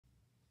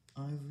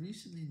I've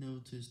recently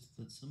noticed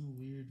that some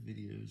weird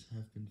videos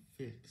have been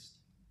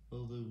fixed,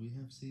 although we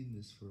have seen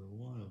this for a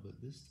while, but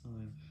this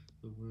time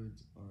the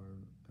words are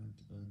at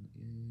an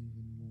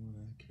even more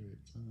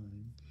accurate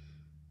time,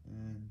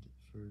 and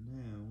for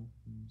now,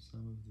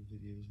 some of the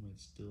videos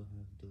might still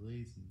have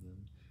delays in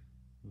them,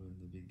 or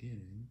in the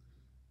beginning,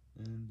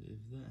 and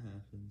if that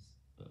happens,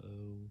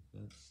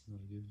 that's not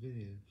a good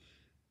video.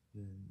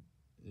 Then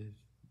if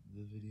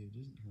the video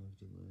doesn't have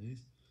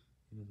delays,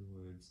 in other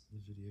words, the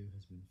video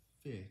has been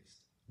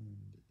fixed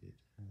and it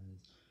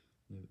has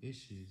no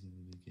issues in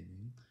the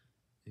beginning,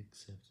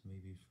 except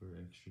maybe for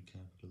extra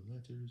capital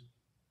letters.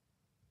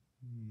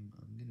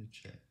 I'm gonna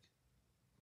check.